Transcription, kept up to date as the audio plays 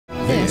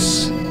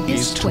This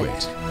is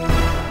TWiT.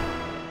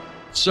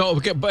 So,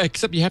 okay, but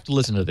except you have to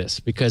listen to this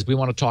because we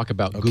want to talk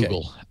about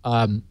Google.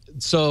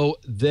 So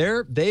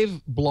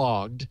they've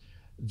blogged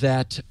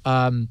that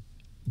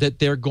that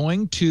they're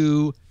going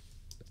to,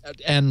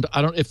 and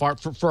I don't if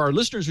for our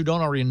listeners who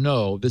don't already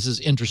know, this is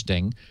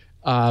interesting.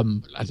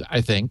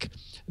 I think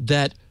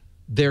that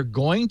they're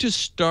going to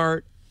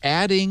start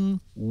adding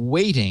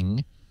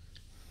weighting,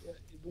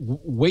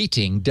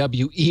 WEIGHTING,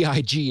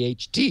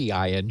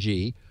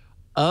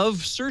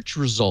 of search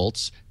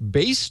results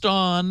based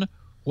on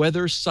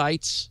whether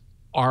sites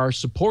are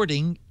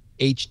supporting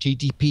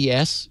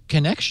HTTPS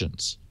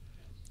connections.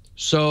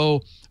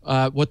 So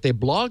what they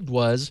blogged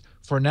was,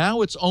 for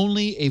now it's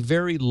only a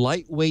very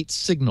lightweight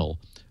signal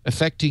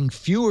affecting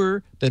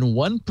fewer than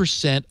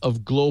 1%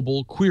 of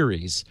global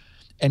queries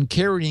and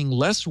carrying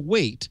less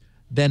weight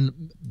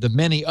than the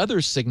many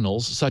other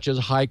signals such as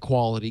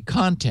high-quality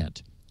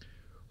content.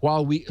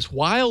 While we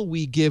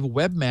give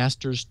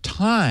webmasters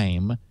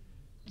time,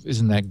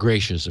 isn't that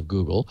gracious of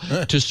Google,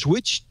 to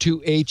switch to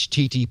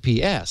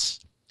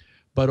HTTPS,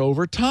 but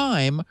over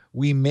time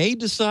we may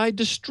decide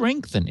to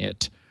strengthen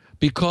it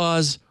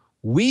because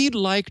we'd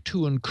like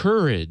to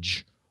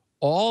encourage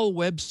all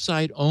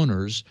website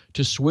owners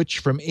to switch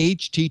from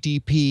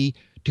HTTP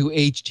to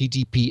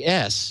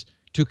HTTPS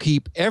to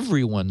keep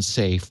everyone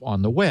safe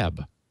on the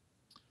web.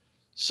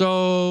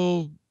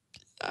 So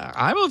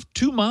I'm of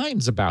two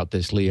minds about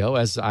this, Leo,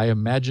 as I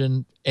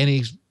imagine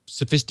any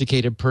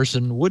sophisticated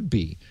person would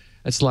be.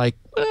 It's like,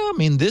 well, I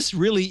mean, this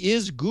really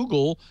is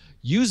Google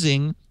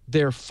using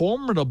their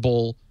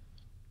formidable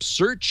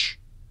search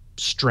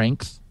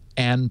strength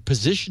and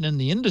position in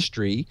the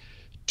industry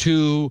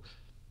to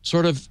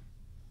sort of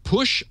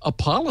push a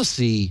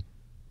policy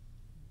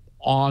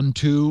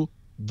onto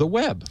the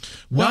web.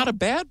 Well, not a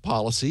bad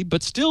policy,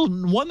 but still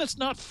one that's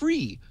not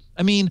free.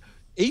 I mean,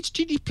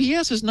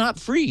 HTTPS is not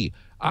free.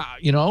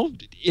 You know,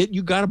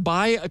 you got to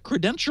buy a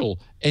credential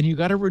and you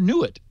got to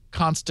renew it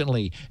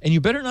constantly, and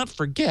you better not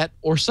forget,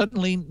 or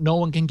suddenly no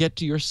one can get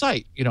to your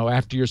site, you know,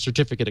 after your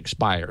certificate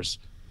expires.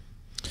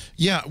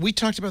 Yeah, we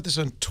talked about this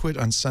on TWiT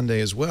on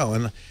Sunday as well,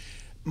 and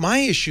my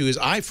issue is,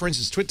 for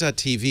instance,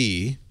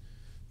 twit.tv,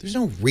 there's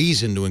no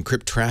reason to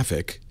encrypt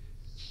traffic.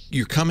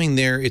 You're coming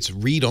there, it's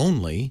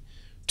read-only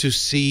to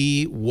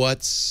see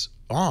what's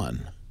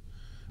on,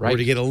 right, or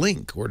to get a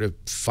link, or to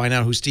find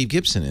out who Steve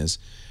Gibson is.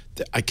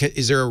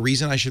 Is there a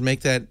reason I should make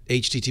that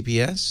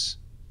HTTPS?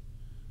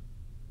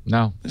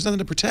 No. There's nothing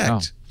to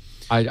protect.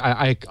 No.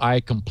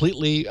 I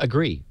completely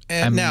agree.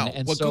 And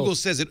what Google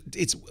says,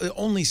 it's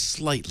only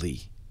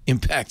slightly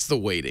impacts the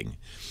weighting,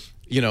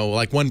 you know,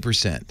 like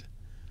 1%.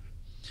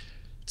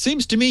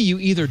 Seems to me you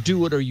either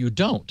do it or you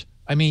don't.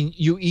 I mean,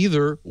 you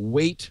either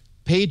weight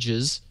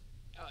pages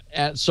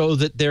so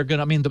that they're going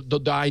to, I mean,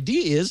 the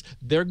idea is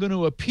they're going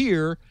to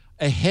appear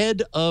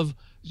ahead of,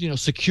 you know,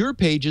 secure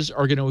pages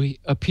are going to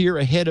appear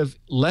ahead of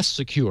less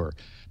secure.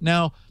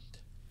 Now,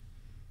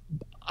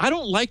 I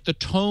don't like the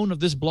tone of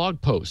this blog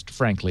post,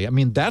 frankly. I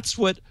mean, that's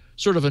what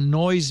sort of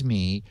annoys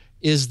me,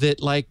 is that,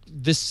 like,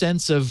 this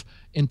sense of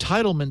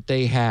entitlement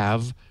they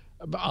have.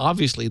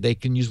 Obviously, they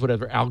can use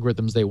whatever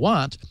algorithms they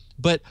want,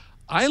 but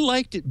I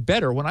liked it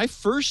better when I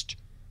first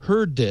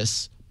heard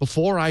this,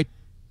 before I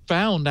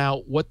found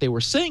out what they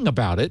were saying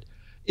about it,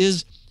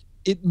 is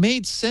it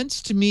made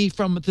sense to me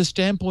from the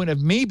standpoint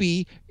of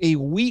maybe a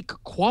weak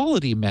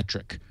quality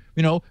metric.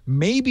 You know,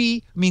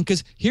 maybe, I mean,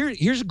 because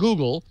here's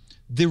Google.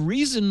 The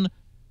reason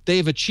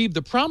they've achieved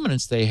the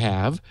prominence they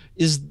have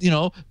is, you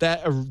know,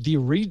 that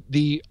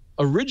the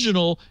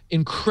original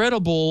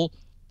incredible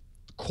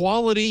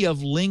quality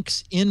of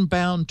links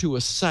inbound to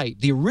a site,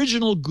 the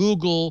original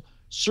Google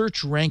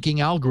search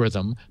ranking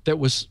algorithm that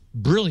was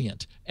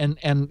brilliant and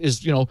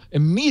is, you know,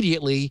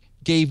 immediately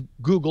gave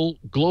Google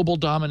global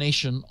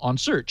domination on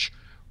search,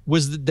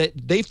 was that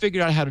they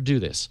figured out how to do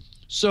this.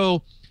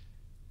 So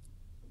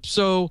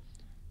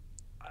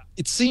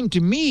it seemed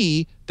to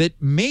me that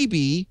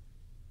maybe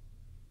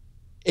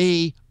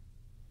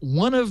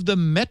one of the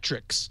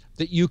metrics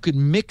that you could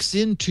mix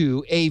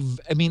into a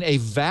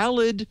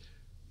valid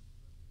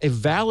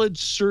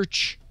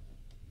search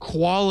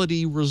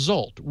quality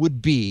result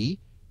would be,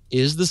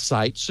 is the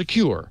site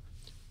secure?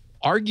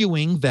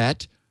 Arguing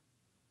that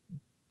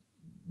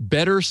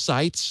better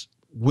sites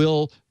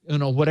will, you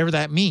know, whatever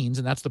that means,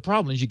 and that's the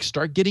problem, is you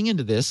start getting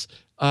into this,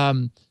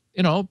 you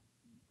know,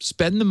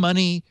 spend the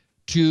money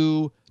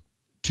to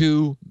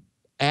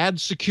add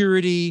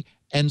security.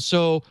 And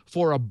so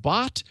for a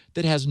bot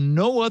that has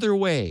no other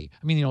way,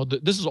 I mean, you know,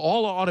 this is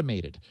all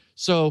automated.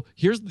 So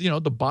here's, you know,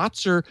 the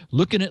bots are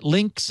looking at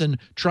links and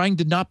trying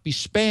to not be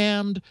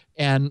spammed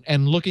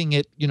and looking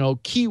at, you know,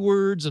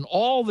 keywords and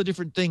all the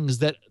different things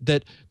that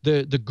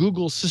the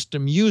Google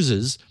system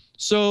uses.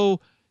 So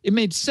it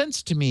made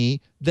sense to me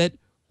that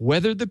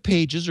whether the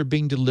pages are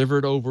being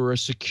delivered over a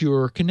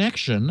secure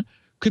connection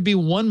could be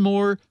one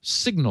more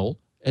signal,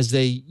 as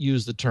they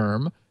use the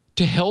term,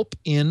 to help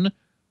in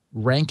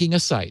ranking a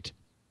site.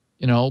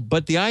 You know,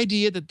 but the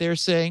idea that they're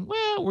saying,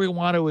 well, we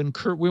want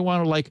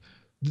to like,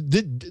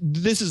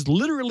 this is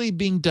literally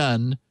being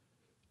done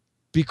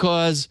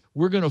because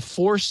we're going to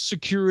force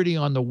security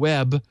on the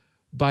web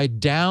by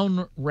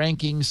down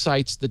ranking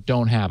sites that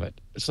don't have it.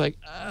 It's like,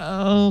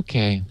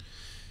 okay.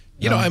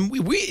 You know, and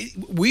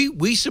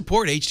we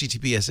support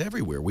HTTPS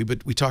everywhere.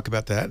 We talk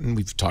about that, and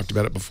we've talked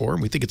about it before,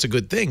 and we think it's a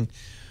good thing.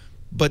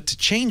 But to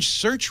change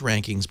search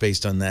rankings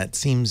based on that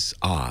seems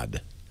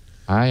odd.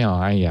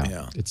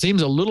 Yeah. It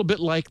seems a little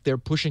bit like they're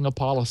pushing a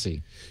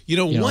policy. You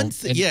know, one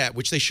thing,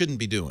 which they shouldn't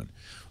be doing.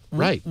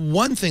 Right.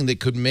 One thing that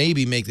could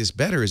maybe make this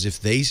better is if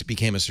they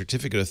became a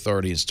certificate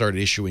authority and started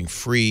issuing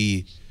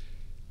free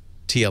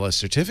TLS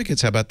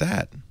certificates. How about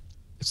that?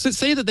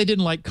 Say that they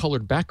didn't like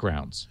colored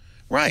backgrounds.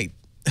 Right.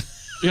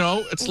 You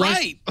know, it's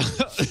right.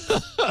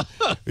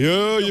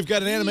 Yo, you've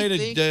got an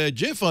animated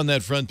GIF on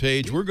that front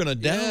page. We're going to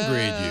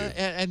downgrade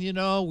you. And you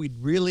know, we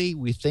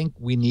think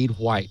we need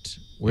white.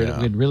 We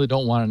really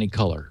don't want any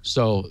color.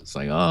 So it's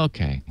like, oh,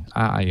 okay.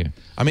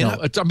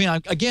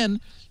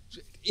 Again,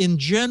 in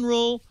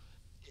general,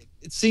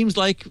 it seems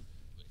like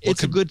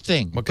it's a good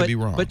thing. What could be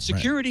wrong? But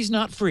security's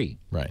not free.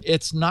 Right.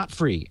 It's not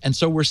free. And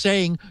so we're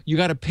saying you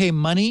got to pay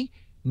money.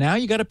 Now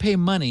you got to pay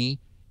money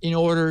in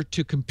order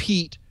to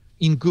compete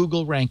in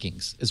Google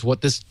rankings is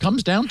what this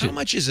comes down to. How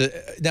much is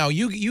it? Now,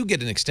 you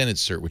get an extended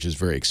cert, which is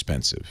very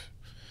expensive.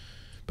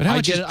 But how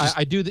much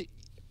I do the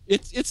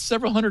it's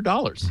several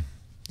 $100s.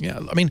 Yeah,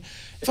 I mean,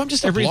 if I'm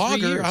just a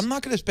blogger, I'm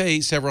not going to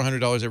pay several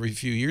 $100s every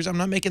few years. I'm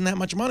not making that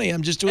much money.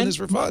 I'm just doing this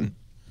for fun.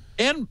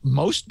 And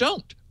most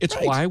don't. It's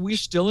why we're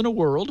still in a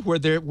world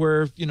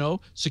where you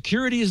know,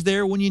 security is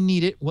there when you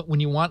need it, when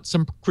you want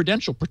some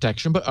credential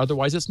protection, but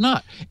otherwise it's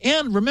not.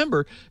 And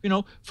remember, you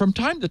know, from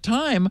time to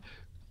time,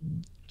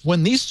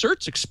 when these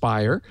certs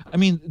expire, I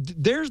mean,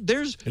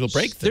 it'll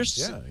break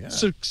things.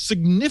 There's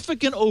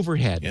significant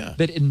overhead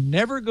that it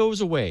never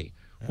goes away.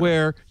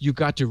 Where you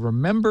got to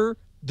remember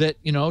that,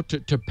 you know,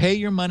 to pay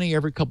your money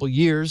every couple of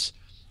years.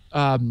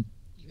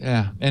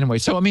 Anyway,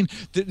 so I mean,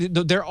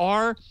 there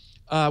are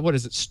what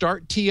is it?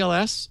 Start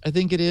TLS, I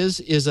think it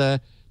is a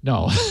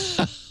no.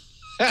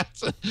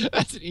 That's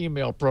an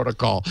email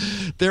protocol.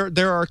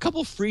 There are a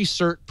couple free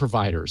cert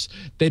providers.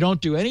 They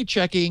don't do any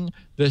checking.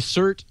 The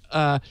cert,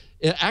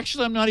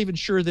 actually, I'm not even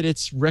sure that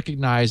it's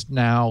recognized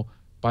now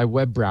by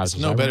web browsers.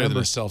 It's no better than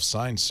a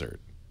self-signed cert.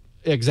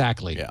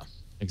 Exactly. Yeah.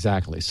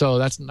 Exactly. So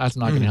that's not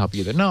going to help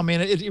either. No, I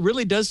mean, it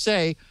really does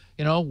say,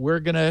 you know,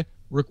 we're gonna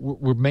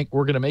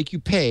make you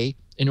pay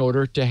in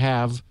order to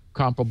have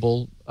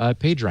comparable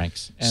page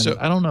ranks. And so,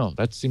 I don't know.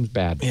 That seems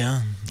bad.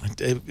 Yeah,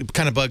 it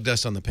kind of bugged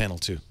us on the panel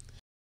too.